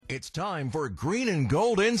It's time for Green and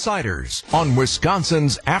Gold Insiders on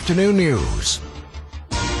Wisconsin's Afternoon News.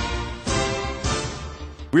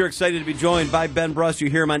 We are excited to be joined by Ben Brust. You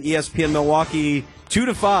hear him on ESPN Milwaukee 2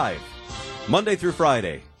 to 5, Monday through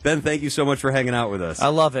Friday. Ben, thank you so much for hanging out with us. I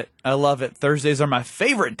love it. I love it. Thursdays are my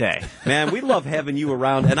favorite day. Man, we love having you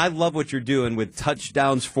around, and I love what you're doing with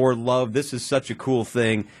Touchdowns for Love. This is such a cool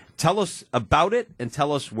thing. Tell us about it and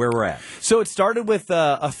tell us where we're at. So it started with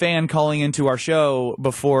a fan calling into our show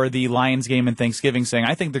before the Lions game and Thanksgiving saying,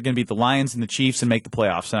 I think they're going to beat the Lions and the Chiefs and make the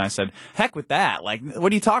playoffs. And I said, heck with that. Like,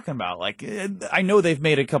 what are you talking about? Like, I know they've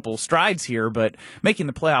made a couple strides here, but making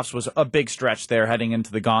the playoffs was a big stretch there heading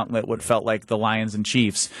into the gauntlet, what felt like the Lions and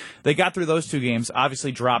Chiefs. They got through those two games,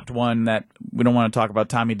 obviously dropped one that we don't want to talk about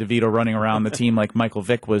Tommy DeVito running around the team like Michael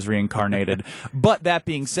Vick was reincarnated. But that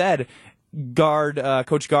being said,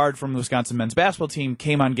 Coach Gard from the Wisconsin men's basketball team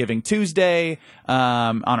came on Giving Tuesday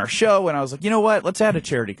on our show, and I was like, you know what? Let's add a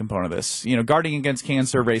charity component of this. You know, Guarding Against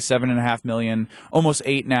Cancer raised $7.5 million, almost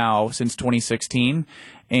 $8 now since 2016.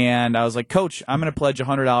 And I was like, Coach, I'm going to pledge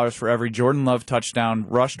 $100 for every Jordan Love touchdown,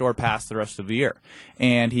 rushed or passed the rest of the year.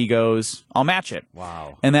 And he goes, I'll match it.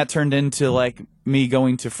 Wow. And that turned into like me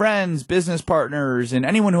going to friends, business partners, and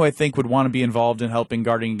anyone who I think would want to be involved in helping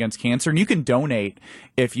Guarding Against Cancer. And you can donate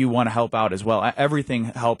if you want to help out as well. Everything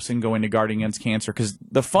helps in going to Guarding Against Cancer because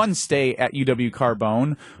the funds stay at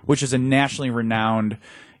UW-Carbone, which is a nationally renowned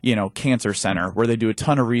cancer center where they do a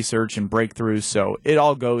ton of research and breakthroughs. So it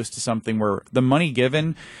all goes to something where the money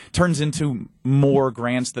given turns into more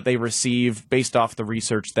grants that they receive based off the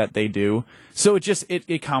research that they do. So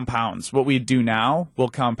it compounds. What we do now will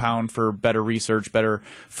compound for better research, better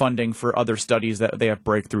funding for other studies that they have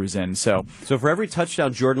breakthroughs in. So for every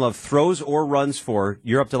touchdown Jordan Love throws or runs for,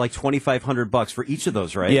 you're up to like $2,500 for each of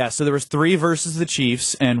those, right? Yeah, so there was 3 versus the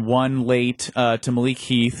Chiefs and 1 late to Malik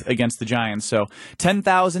Heath against the Giants. So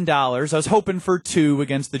 $10,000. I was hoping for 2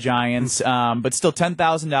 against the Giants, but still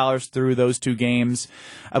 $10,000 through those 2 games.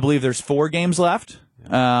 I believe there's 4 games left.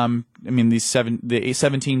 The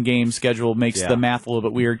 17 game schedule makes the math a little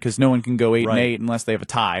bit weird because no one can go 8-8 unless they have a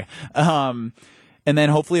tie. And then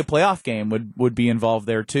hopefully a playoff game would be involved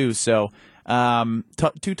there too. So 2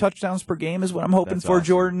 touchdowns per game is what I'm hoping for, awesome.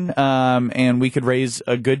 Jordan. And we could raise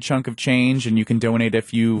a good chunk of change, and you can donate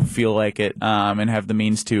if you feel like it and have the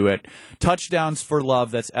means to it. Touchdowns for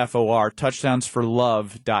Love, that's FOR,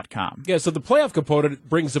 touchdownsforlove.com. Yeah, so the playoff component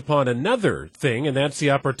brings upon another thing, and that's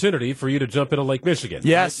the opportunity for you to jump into Lake Michigan.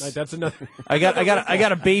 Yes. Right? That's another. I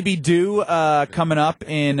got a baby due coming up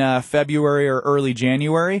in February or early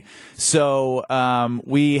January. So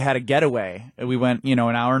we had a getaway. We went, an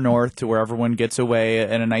hour north to where everyone gets away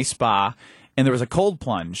in a nice spa, and there was a cold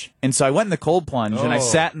plunge. And so I went in the cold plunge, and I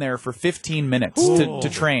sat in there for 15 minutes to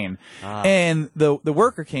train. And the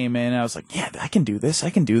worker came in, and I was like, yeah, I can do this.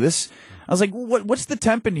 I was like, what's the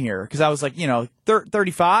temp in here? Because I was like,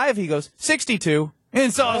 35. He goes, 62.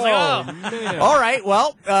 And so I was like, all right,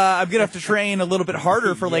 well, I'm going to have to train a little bit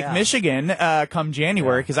harder for Lake Michigan come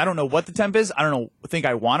January because I don't know what the temp is. I think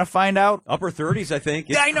I want to find out. Upper 30s, I think.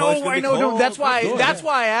 Yeah, I know. No, that's why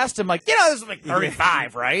I asked him, like, this is like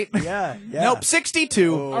 35, right? Yeah. Nope,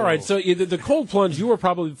 62. All right, so the cold plunge, you were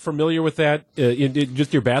probably familiar with that in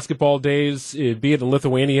just your basketball days, be it in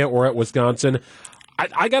Lithuania or at Wisconsin.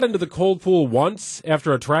 I got into the cold pool once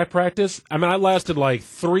after a track practice. I mean, I lasted like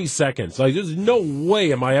 3 seconds. Like, there's no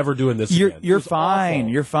way am I ever doing this again. You're fine.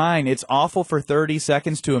 Awful. You're fine. It's awful for 30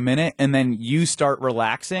 seconds to a minute, and then you start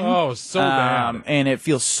relaxing. Oh, so bad. And it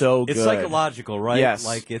feels so good. It's psychological, right? Yes.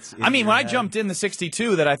 Like when I jumped in the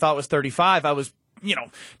 62 that I thought was 35, I was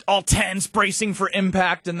all tense, bracing for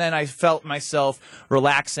impact, and then I felt myself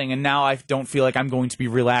relaxing, and now I don't feel like I'm going to be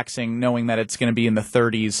relaxing knowing that it's going to be in the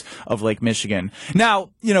 30s of Lake Michigan.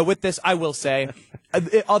 Now, with this, I will say,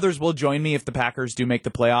 others will join me if the Packers do make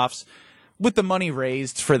the playoffs. With the money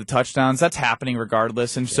raised for the touchdowns, that's happening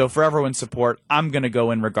regardless, and so for everyone's support, I'm going to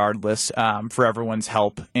go in regardless for everyone's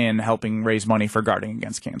help in helping raise money for Guarding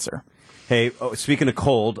Against Cancer. Hey, speaking of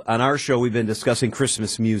cold, on our show we've been discussing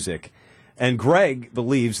Christmas music. And Greg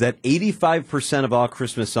believes that 85% of all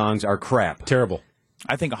Christmas songs are crap. Terrible.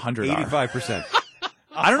 I think 100 are. 85%.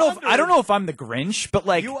 I don't know if I'm the Grinch, but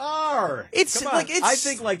like you are. It's like it's. I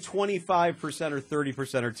think like 25% or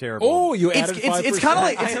 30% are terrible. Oh, you added 5%. It's kind of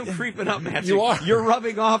like I am creeping up, Magic. You are. You're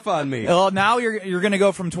rubbing off on me. Well, now you're going to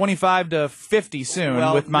go from 25 to 50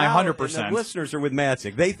 soon with my 100%. The listeners are with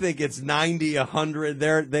Magic. They think it's 90, 100.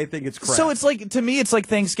 They think it's crap. So it's like, to me, it's like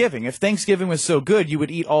Thanksgiving. If Thanksgiving was so good, you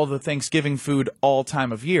would eat all the Thanksgiving food all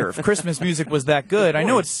time of year. If Christmas music was that good, I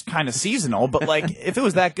know it's kind of seasonal, but like if it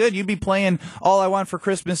was that good, you'd be playing "All I Want for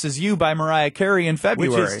Christmas Is You" by Mariah Carey in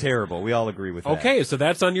February. Which is terrible. terrible. We all agree with that. Okay, so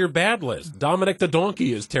that's on your bad list. Dominic the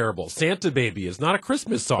Donkey is terrible. Santa Baby is not a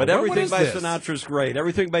Christmas song. But What everything is by this? Sinatra's great.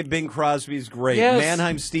 Everything by Bing Crosby's great. Yes.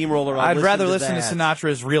 Mannheim Steamroller. I'd rather listen that. to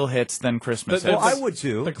Sinatra's real hits than Christmas But- hits. Well, I would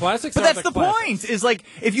too. The classics But are that's the classics. point. Is like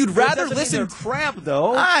if you'd That rather doesn't mean listen. they're crap,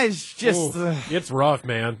 though. It's just. Ooh, it's rough,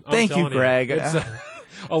 man. I'm Thank you, telling Greg. It's,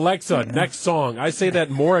 Alexa, next song. I say that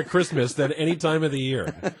more at Christmas than any time of the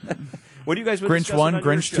year. What do you guys been Grinch discussing 1, on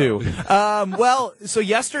your Grinch show? 2. Well, so 'Cause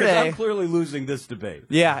yesterday. I'm clearly losing this debate.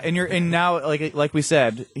 Yeah, and now like we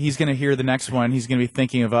said, he's going to hear the next one. He's going to be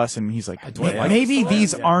thinking of us, and he's like, Do I like maybe the song?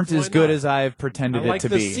 these Yeah. aren't Why as good not? as I've pretended I like it to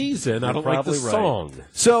the be. season. I don't like the probably right. song.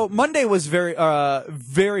 So Monday was very,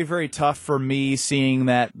 very tough for me, seeing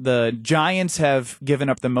that the Giants have given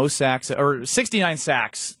up the most sacks, or 69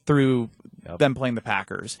 sacks through them playing the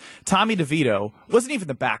Packers. Tommy DeVito wasn't even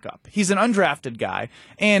the backup. He's an undrafted guy,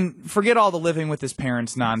 and forget all the living with his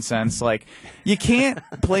parents nonsense. Like, you can't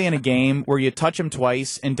play in a game where you touch him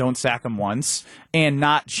twice and don't sack him once and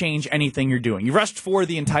not change anything you're doing. You rushed for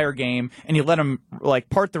the entire game, and you let him like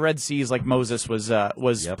part the Red Seas like Moses was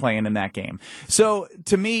playing in that game. So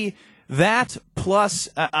to me, that plus,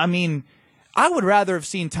 I would rather have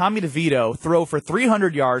seen Tommy DeVito throw for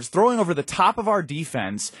 300 yards, throwing over the top of our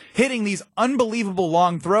defense, hitting these unbelievable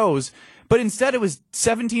long throws, but instead it was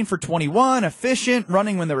 17 for 21, efficient,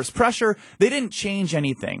 running when there was pressure. They didn't change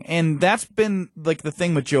anything. And that's been like the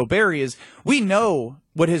thing with Joe Barry is we know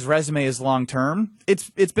what his resume is long term. It's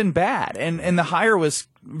been bad. And the hire was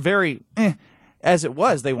very as it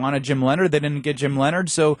was. They wanted Jim Leonard. They didn't get Jim Leonard,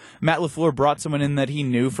 so Matt LaFleur brought someone in that he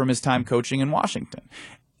knew from his time coaching in Washington.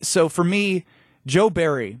 So for me, Joe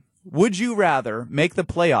Barry, would you rather make the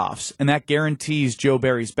playoffs and that guarantees Joe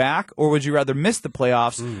Barry's back, or would you rather miss the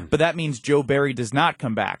playoffs, but that means Joe Barry does not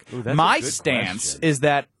come back? Ooh, My a good stance question. is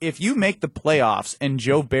that if you make the playoffs and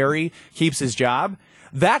Joe Barry keeps his job,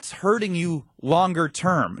 that's hurting you longer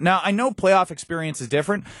term. Now, I know playoff experience is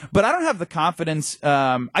different, but I don't have the confidence.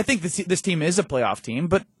 I think this team is a playoff team,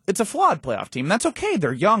 but it's a flawed playoff team. That's okay.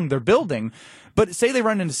 They're young. They're building. But say they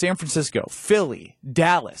run into San Francisco, Philly,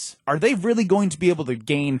 Dallas. Are they really going to be able to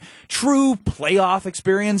gain true playoff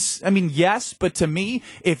experience? I mean, yes, but to me,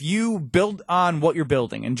 if you build on what you're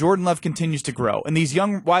building and Jordan Love continues to grow and these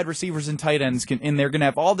young wide receivers and tight ends, and they're going to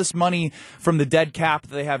have all this money from the dead cap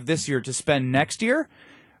that they have this year to spend next year,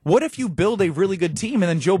 what if you build a really good team and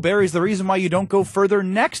then Joe Barry's the reason why you don't go further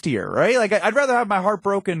next year, right? Like, I'd rather have my heart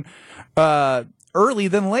broken early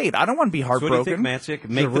than late. I don't want to be So what do you heartbroken. think, Matzik?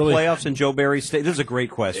 Make the really- playoffs and Joe Barry stay? This is a great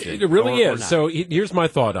question. It really Or is. not. So here's my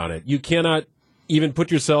thought on it. You cannot even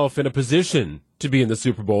put yourself in a position to be in the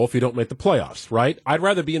Super Bowl if you don't make the playoffs, right? I'd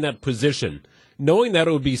rather be in that position, knowing that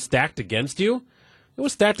it would be stacked against you. It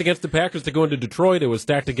was stacked against the Packers to go into Detroit. It was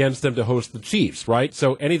stacked against them to host the Chiefs, right?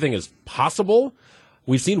 So anything is possible.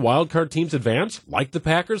 We've seen wildcard teams advance, like the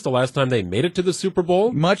Packers, the last time they made it to the Super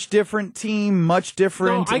Bowl. Much different team, much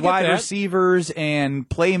different No, I get wide that. receivers and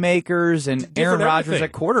playmakers and Aaron Different Rodgers everything.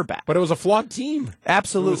 at quarterback. But it was a flawed team. It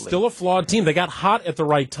Absolutely. was still a flawed team. They got hot at the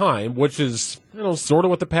right time, which is, sort of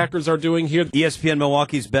what the Packers are doing here. ESPN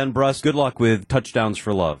Milwaukee's Ben Brust. Good luck with Touchdowns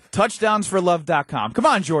for Love. Touchdownsforlove.com. Come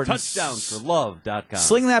on, Jordan. Touchdownsforlove.com.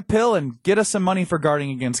 Sling that pill and get us some money for guarding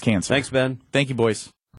against cancer. Thanks, Ben. Thank you, boys.